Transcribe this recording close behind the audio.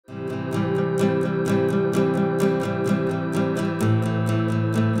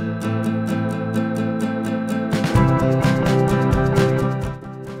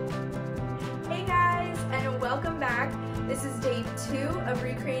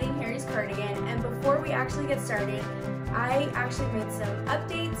creating Harry's cardigan, and before we actually get started, I actually made some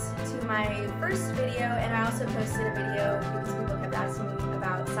updates to my first video, and I also posted a video because people kept asking me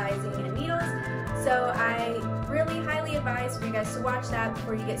about sizing and needles. So I really highly advise for you guys to watch that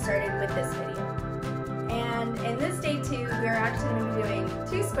before you get started with this video. And in this day 2, we are actually going to be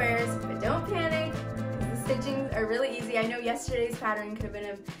doing 2 squares, but don't panic. The stitchings are really easy. I know yesterday's pattern could have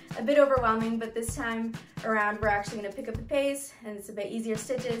been a bit overwhelming, but this time around we're actually going to pick up the pace, and it's a bit easier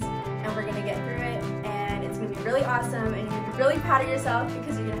stitches, and we're going to get through it, and it's going to be really awesome, and you're going to be really proud of yourself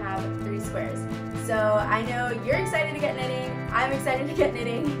because you're going to have 3 squares. So I know you're excited to get knitting, I'm excited to get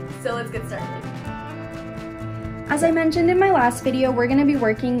knitting, so let's get started. As I mentioned in my last video, we're going to be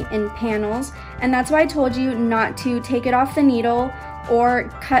working in panels, and that's why I told you not to take it off the needle or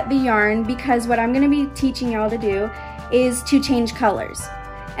cut the yarn, because what I'm going to be teaching y'all to do is to change colors.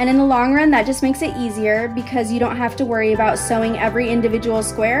 And in the long run, that just makes it easier because you don't have to worry about sewing every individual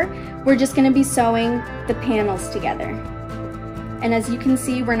square. We're just going to be sewing the panels together. And as you can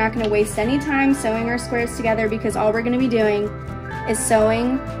see, we're not going to waste any time sewing our squares together because all we're going to be doing is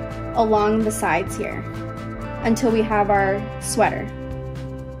sewing along the sides here until we have our sweater.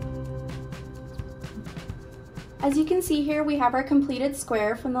 As you can see here, we have our completed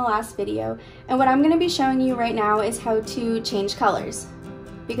square from the last video, and what I'm going to be showing you right now is how to change colors.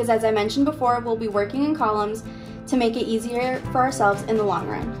 Because as I mentioned before, we'll be working in columns to make it easier for ourselves in the long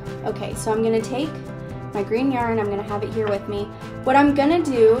run. Okay, so I'm going to take my green yarn, I'm going to have it here with me. What I'm going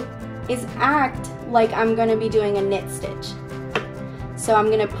to do is act like I'm going to be doing a knit stitch. So I'm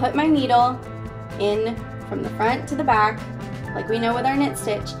going to put my needle in from the front to the back, like we know with our knit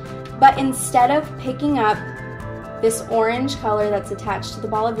stitch, but instead of picking up this orange color that's attached to the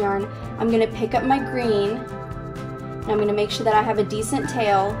ball of yarn, I'm going to pick up my green, and I'm going to make sure that I have a decent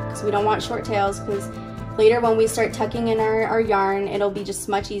tail, because we don't want short tails, because later when we start tucking in our yarn, it'll be just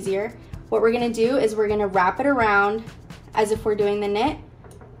much easier. What we're going to do is we're going to wrap it around as if we're doing the knit,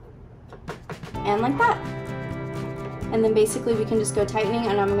 and like that. And then basically we can just go tightening,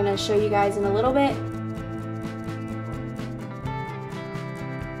 and I'm going to show you guys in a little bit.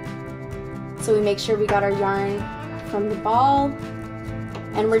 So we make sure we got our yarn from the ball,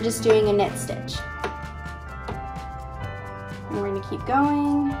 and we're just doing a knit stitch. And we're going to keep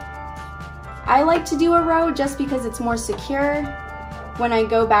going. I like to do a row just because it's more secure when I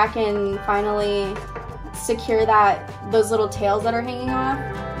go back and finally secure those little tails that are hanging off.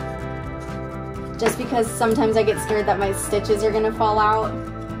 Just because sometimes I get scared that my stitches are going to fall out.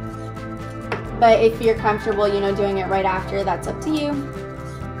 But if you're comfortable, you know, doing it right after, that's up to you.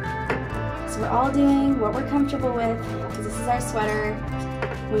 We're all doing what we're comfortable with because this is our sweater.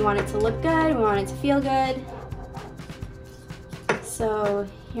 We want it to look good, we want it to feel good. So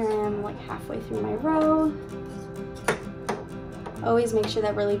here I am, like halfway through my row. Always make sure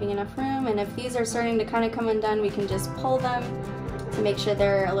that we're leaving enough room, and if these are starting to kind of come undone, we can just pull them to make sure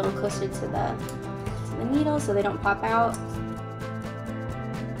they're a little closer to the needle so they don't pop out.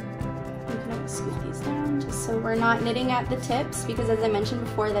 Scoop these down just so we're not knitting at the tips, because as I mentioned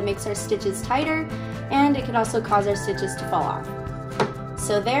before, that makes our stitches tighter and it can also cause our stitches to fall off.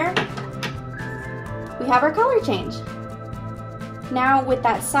 So there, we have our color change. Now with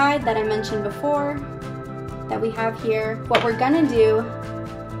that side that I mentioned before that we have here, what we're gonna do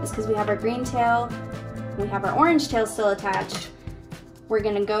is, because we have our green tail, we have our orange tail still attached, we're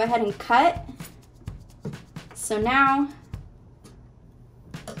gonna go ahead and cut. So now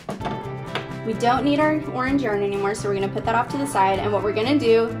we don't need our orange yarn anymore, so we're going to put that off to the side, and what we're going to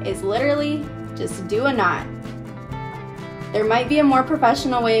do is literally just do a knot. There might be a more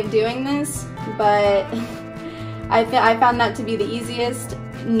professional way of doing this, but I found that to be the easiest.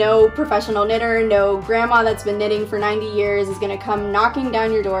 No professional knitter, no grandma that's been knitting for 90 years is going to come knocking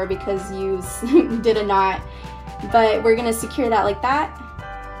down your door because you did a knot. But we're going to secure that like that,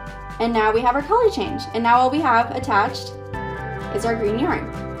 and now we have our color change, and now all we have attached is our green yarn.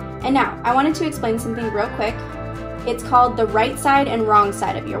 And now, I wanted to explain something real quick. It's called the right side and wrong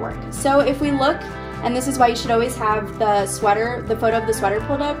side of your work. So if we look, and this is why you should always have the sweater, the photo of the sweater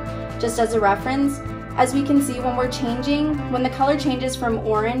pulled up, just as a reference. As we can see, when we're changing, when the color changes from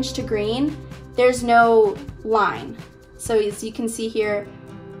orange to green, there's no line. So as you can see here,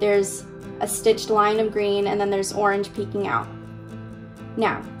 there's a stitched line of green, and then there's orange peeking out.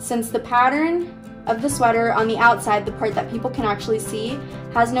 Now, since the pattern of the sweater on the outside, the part that people can actually see,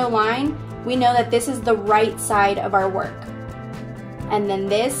 has no line, we know that this is the right side of our work. And then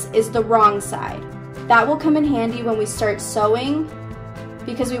this is the wrong side. That will come in handy when we start sewing,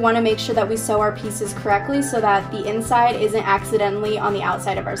 because we want to make sure that we sew our pieces correctly so that the inside isn't accidentally on the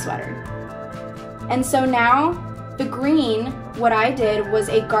outside of our sweater. And so now, The green, what I did was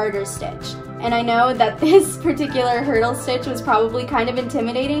a garter stitch. And I know that this particular hurdle stitch was probably kind of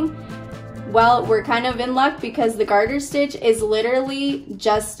intimidating. Well, we're kind of in luck because the garter stitch is literally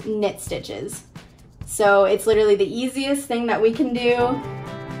just knit stitches. So it's literally the easiest thing that we can do,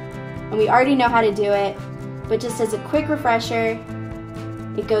 and we already know how to do it. But just as a quick refresher,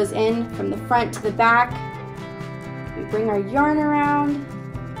 it goes in from the front to the back. We bring our yarn around,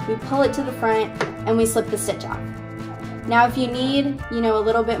 we pull it to the front, and we slip the stitch off. Now if you need, a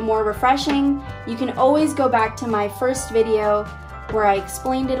little bit more refreshing, you can always go back to my first video where I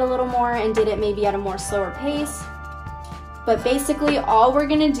explained it a little more and did it maybe at a more slower pace. But basically all we're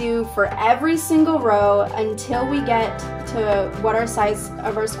gonna do for every single row until we get to what our size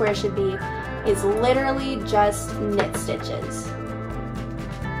of our square should be is literally just knit stitches.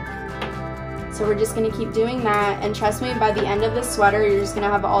 So we're just gonna keep doing that, and trust me, by the end of this sweater, you're just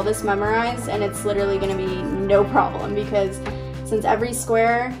gonna have all this memorized, and it's literally gonna be no problem, because since every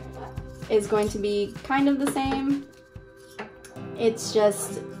square is going to be kind of the same,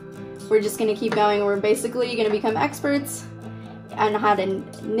 we're just gonna keep going. We're basically gonna become experts on how to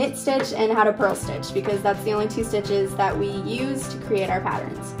knit stitch and how to purl stitch, because that's the only two stitches that we use to create our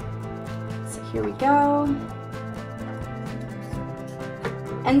patterns. So here we go.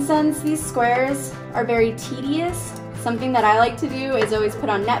 And since these squares are very tedious, something that I like to do is always put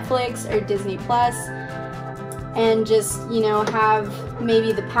on Netflix or Disney Plus and just, have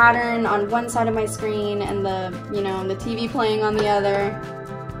maybe the pattern on one side of my screen and the TV playing on the other.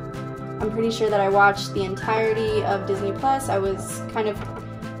 I'm pretty sure that I watched the entirety of Disney Plus. I was kind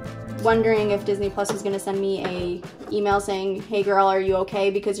of wondering if Disney Plus was going to send me an email saying, hey girl, are you okay,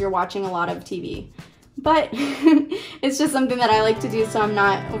 because you're watching a lot of TV. But it's just something that I like to do, so I'm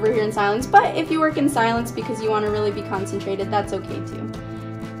not over here in silence. But if you work in silence because you want to really be concentrated, that's okay too.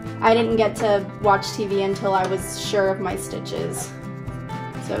 I didn't get to watch TV until I was sure of my stitches.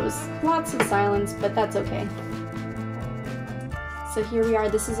 So it was lots of silence, but that's okay. So here we are,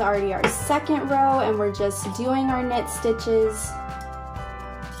 this is already our second row, and we're just doing our knit stitches.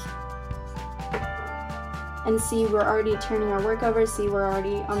 And see, we're already turning our work over. See, we're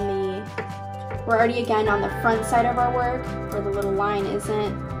already again on the front side of our work, where the little line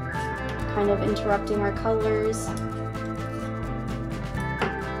isn't kind of interrupting our colors.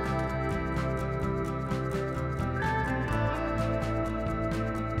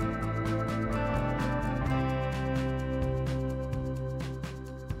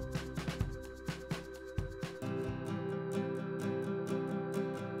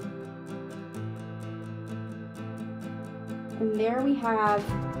 And there we have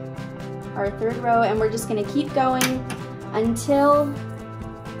our third row, and we're just going to keep going until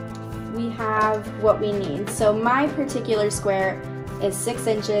we have what we need. So my particular square is 6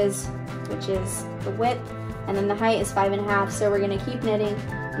 inches, which is the width, and then the height is 5.5. So we're going to keep knitting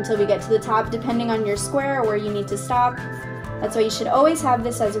until we get to the top, depending on your square where you need to stop. That's why you should always have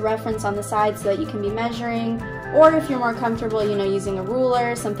this as a reference on the side so that you can be measuring, or if you're more comfortable, using a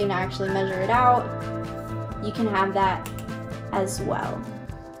ruler, something to actually measure it out, you can have that as well.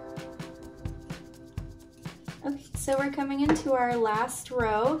 Okay, so we're coming into our last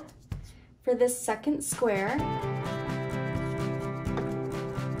row for this second square,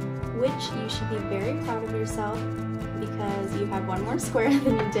 which you should be very proud of yourself because you have one more square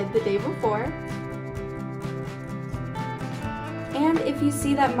than you did the day before. And if you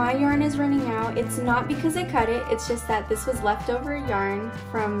see that my yarn is running out, it's not because I cut it, it's just that this was leftover yarn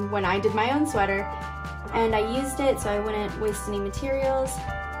from when I did my own sweater, and I used it so I wouldn't waste any materials,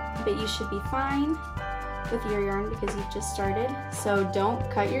 but you should be fine with your yarn because you've just started. So don't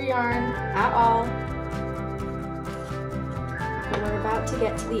cut your yarn at all. And we're about to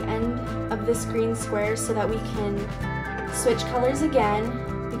get to the end of this green square so that we can switch colors again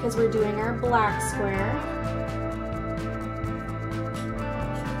because we're doing our black square.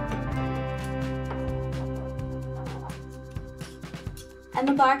 And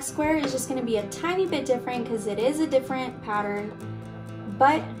the black square is just going to be a tiny bit different because it is a different pattern,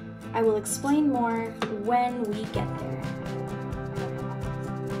 but I will explain more when we get there.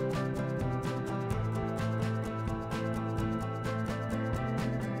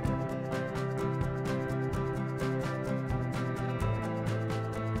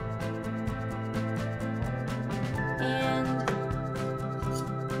 And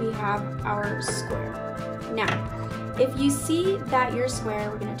we have our square. Now, if you see that your square,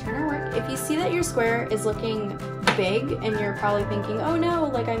 we're going to turn our work, if you see that your square is looking big and you're probably thinking, oh no,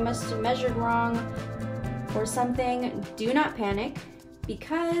 like I must have measured wrong or something, do not panic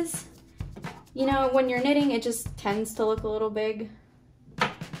because, when you're knitting, it just tends to look a little big.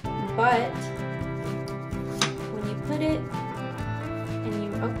 But when you put it, and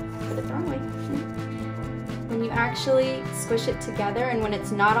you, oh, put it the wrong way. When you actually squish it together and when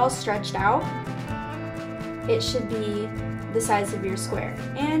it's not all stretched out, it should be the size of your square.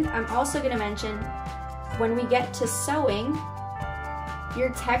 And I'm also gonna mention, when we get to sewing,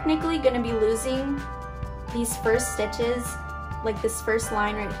 you're technically gonna be losing these first stitches, like this first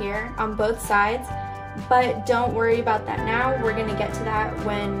line right here on both sides, but don't worry about that now. We're gonna get to that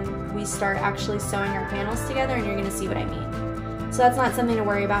when we start actually sewing our panels together, and you're gonna see what I mean. So that's not something to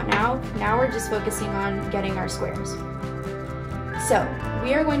worry about now. Now we're just focusing on getting our squares. So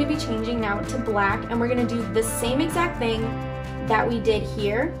we are going to be changing now to black, and we're gonna do the same exact thing that we did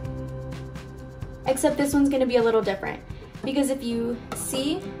here, except this one's gonna be a little different. Because if you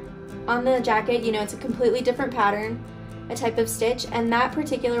see on the jacket, you know, it's a completely different pattern, a type of stitch, and that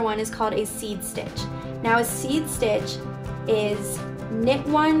particular one is called a seed stitch. Now a seed stitch is knit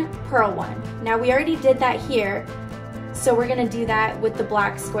one, purl one. Now we already did that here, so we're gonna do that with the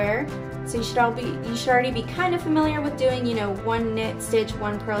black square. So you should already be kind of familiar with doing, you know, one knit stitch,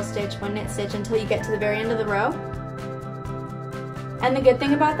 one purl stitch, one knit stitch until you get to the very end of the row. And the good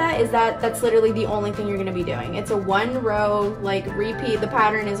thing about that is that that's literally the only thing you're gonna be doing. It's a one row, like, repeat. The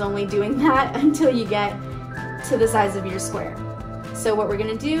pattern is only doing that until you get to the size of your square. So what we're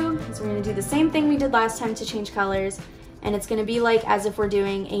gonna do is we're gonna do the same thing we did last time to change colors, and it's gonna be like as if we're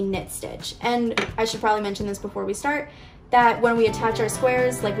doing a knit stitch. And I should probably mention this before we start, that when we attach our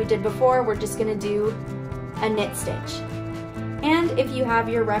squares like we did before, we're just gonna do a knit stitch. And if you have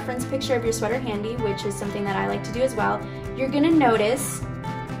your reference picture of your sweater handy, which is something that I like to do as well, you're gonna notice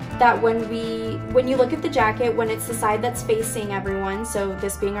that when you look at the jacket, when it's the side that's facing everyone, so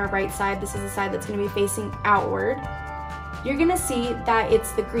this being our right side, this is the side that's gonna be facing outward, you're gonna see that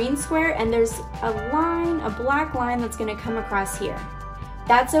it's the green square and there's a line, a black line that's gonna come across here.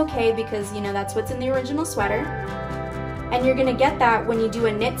 That's okay because, you know, that's what's in the original sweater. And you're gonna get that when you do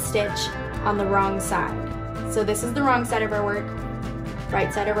a knit stitch on the wrong side. So this is the wrong side of our work,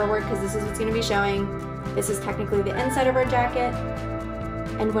 right side of our work, because this is what's gonna be showing. This is technically the inside of our jacket.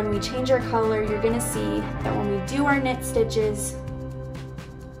 And when we change our color, you're gonna see that when we do our knit stitches,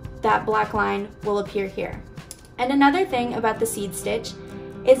 that black line will appear here. And another thing about the seed stitch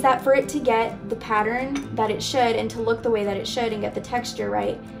is that for it to get the pattern that it should and to look the way that it should and get the texture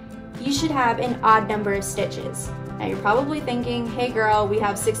right, you should have an odd number of stitches. Now you're probably thinking, hey girl, we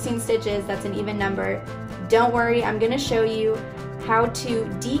have 16 stitches, that's an even number. Don't worry, I'm gonna show you how to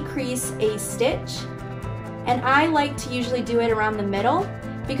decrease a stitch. And I like to usually do it around the middle,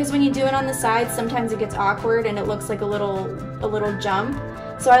 because when you do it on the side, sometimes it gets awkward and it looks like a little jump.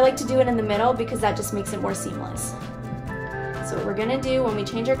 So I like to do it in the middle because that just makes it more seamless. So what we're gonna do when we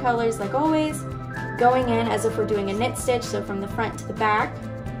change our colors, like always, going in as if we're doing a knit stitch, so from the front to the back.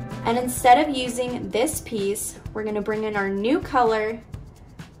 And instead of using this piece, we're gonna bring in our new color,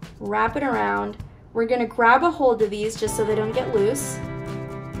 wrap it around. We're gonna grab a hold of these just so they don't get loose.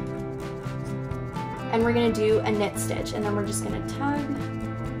 And we're gonna do a knit stitch, and then we're just gonna tug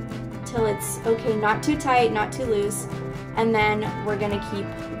till it's okay, not too tight, not too loose, and then we're gonna keep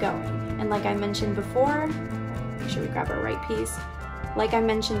going. And like I mentioned before, make sure we grab our right piece. Like I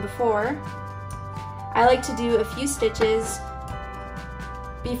mentioned before, I like to do a few stitches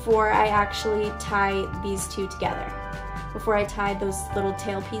before I actually tie these two together, before I tie those little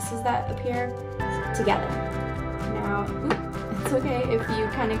tail pieces that appear together. Now, it's okay if you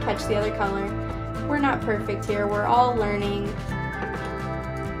kind of catch the other color. We're not perfect here, we're all learning.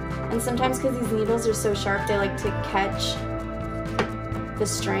 And sometimes because these needles are so sharp, they like to catch the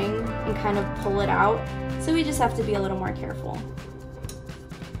string and kind of pull it out. So we just have to be a little more careful.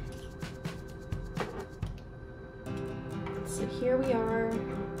 So here we are.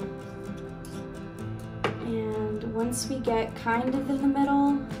 And once we get kind of in the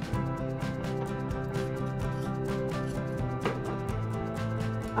middle,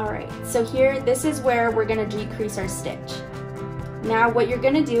 alright, so here, this is where we're gonna decrease our stitch. Now what you're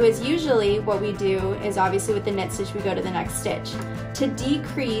gonna do is, usually what we do is obviously with the knit stitch, we go to the next stitch. To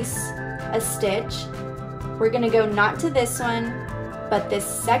decrease a stitch, we're gonna go not to this one, but this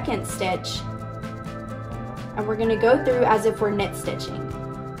second stitch, and we're gonna go through as if we're knit stitching.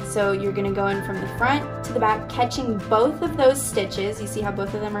 So you're gonna go in from the front to the back, catching both of those stitches. You see how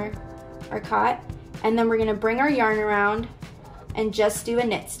both of them are caught? And then we're gonna bring our yarn around and just do a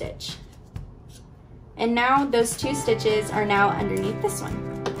knit stitch. And now those two stitches are now underneath this one.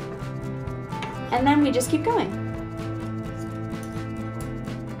 And then we just keep going.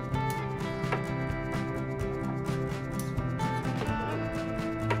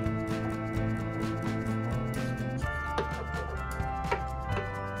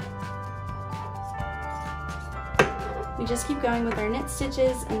 we just keep going with our knit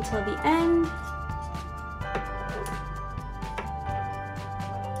stitches until the end.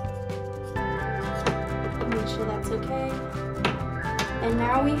 Make sure that's okay. And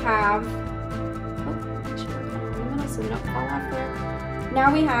now we have, make sure we're kind of in the middle so we don't fall off there.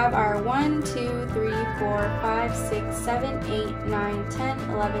 Now we have our 1, 2, 3, 4, 5, 6, 7, 8, 9, 10,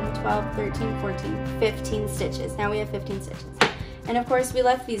 11, 12, 13, 14, 15 stitches. Now we have 15 stitches. And of course we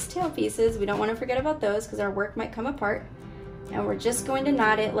left these tail pieces. We don't want to forget about those because our work might come apart. And we're just going to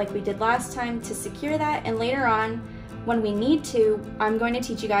knot it like we did last time to secure that, and later on when we need to, I'm going to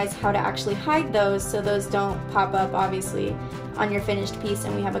teach you guys how to actually hide those so those don't pop up obviously on your finished piece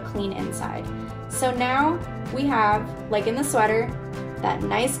and we have a clean inside. So now we have, like in the sweater, that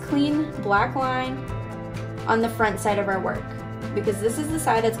nice clean black line on the front side of our work, because this is the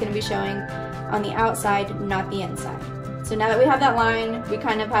side that's going to be showing on the outside, not the inside. So now that we have that line, we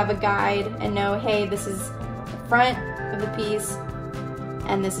kind of have a guide and know, hey, this is the front of the piece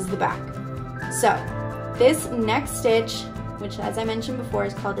and this is the back. So this next stitch, which as I mentioned before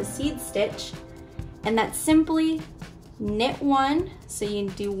is called a seed stitch, and that's simply knit one, so you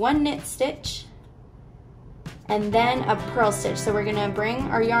do one knit stitch and then a purl stitch. So we're gonna bring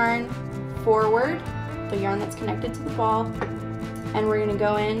our yarn forward, the yarn that's connected to the ball, and we're gonna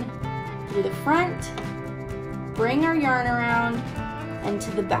go in through the front, bring our yarn around, and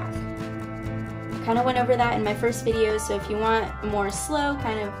to the back. I kind of went over that in my first video, so if you want a more slow,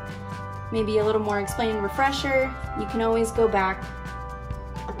 kind of maybe a little more explained refresher, you can always go back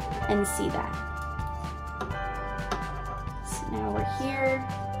and see that. So now we're here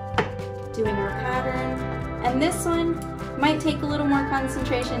doing our pattern, and this one might take a little more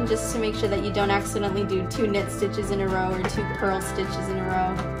concentration just to make sure that you don't accidentally do 2 knit stitches in a row or 2 purl stitches in a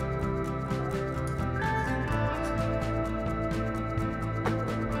row.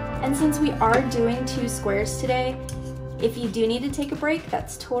 And since we are doing 2 squares today, if you do need to take a break,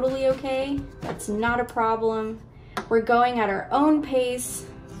 that's totally okay. That's not a problem. We're going at our own pace.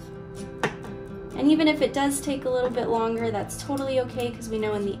 And even if it does take a little bit longer, that's totally okay, because we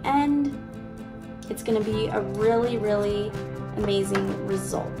know in the end, it's gonna be a really, really amazing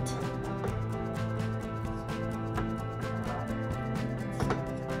result.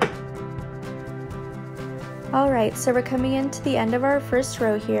 Alright, so we're coming into the end of our first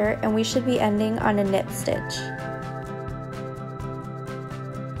row here, and we should be ending on a knit stitch.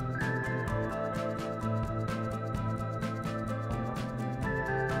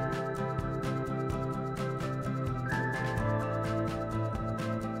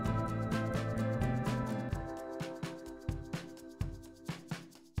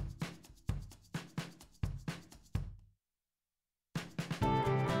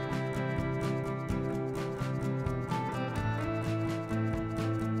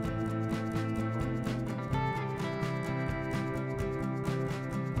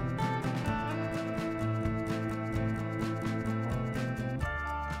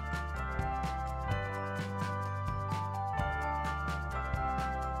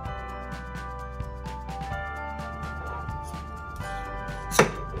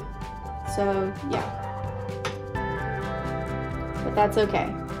 So yeah, but that's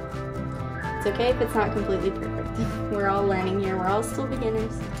okay. It's okay if it's not completely perfect. We're all learning here, we're all still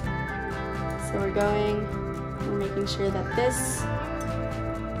beginners. So we're making sure that this,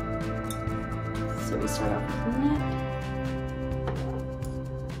 so we start off with knit,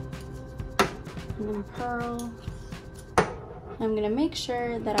 and then purl. I'm gonna make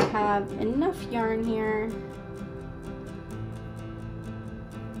sure that I have enough yarn here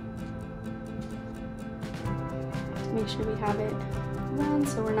make sure we have it around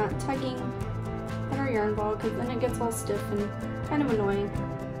so we're not tugging at our yarn ball, because then it gets all stiff and kind of annoying.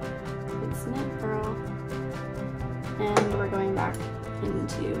 It's knit, purl, and we're going back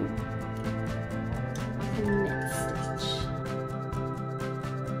into the knit stitch.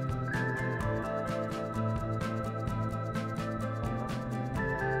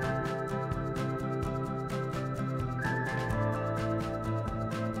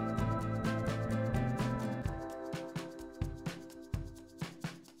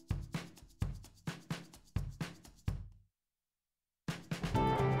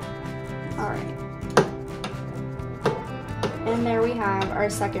 Alright, and there we have our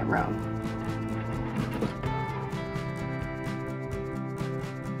second row.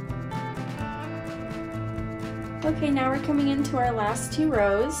 Okay, now we're coming into our last 2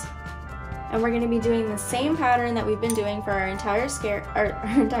 rows, and we're going to be doing the same pattern that we've been doing for our entire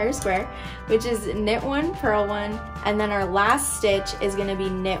square, which is knit 1, purl 1, and then our last stitch is going to be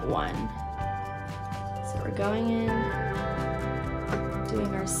knit 1. So we're going in,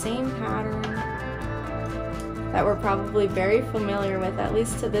 doing our same pattern, that we're probably very familiar with, at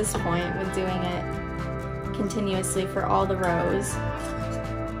least to this point, with doing it continuously for all the rows.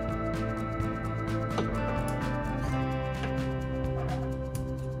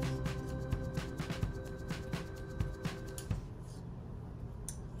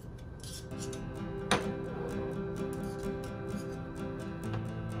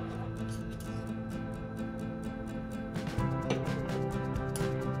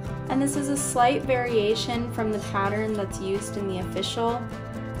 And this is a slight variation from the pattern that's used in the official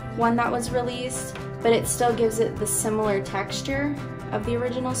one that was released, but it still gives it the similar texture of the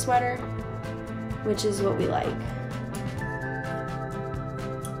original sweater, which is what we like.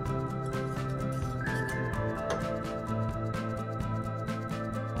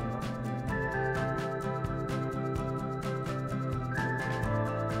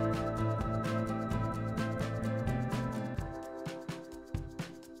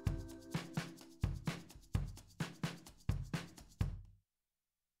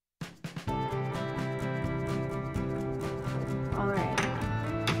 Alright,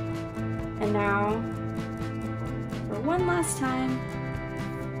 and now, for one last time,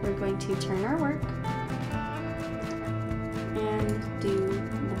 we're going to turn our work and do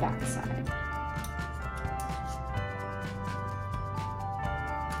the back side.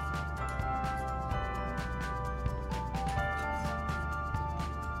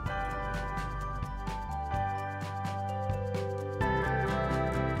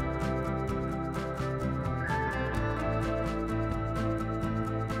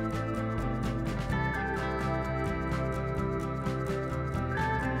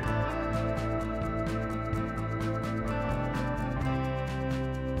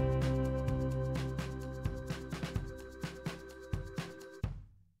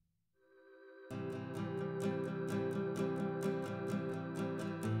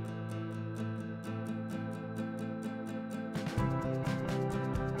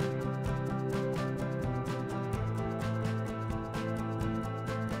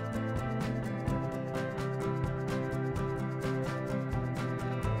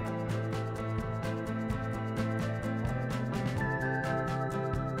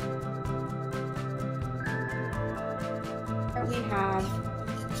 We have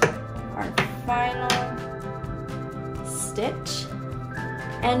our final stitch,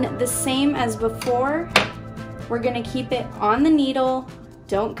 and the same as before, we're going to keep it on the needle.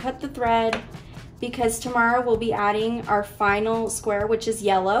 Don't cut the thread, because tomorrow we'll be adding our final square, which is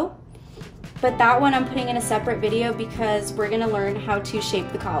yellow, but that one I'm putting in a separate video because we're going to learn how to shape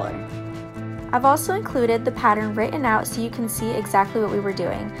the collar. I've also included the pattern written out so you can see exactly what we were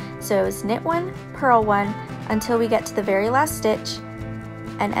doing. So it was knit one, purl one, until we get to the very last stitch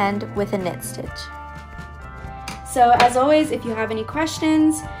and end with a knit stitch. So as always, if you have any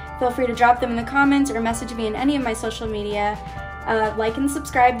questions, feel free to drop them in the comments or message me in any of my social media. Like and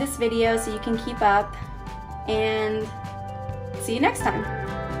subscribe this video so you can keep up, and see you next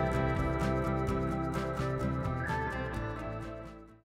time.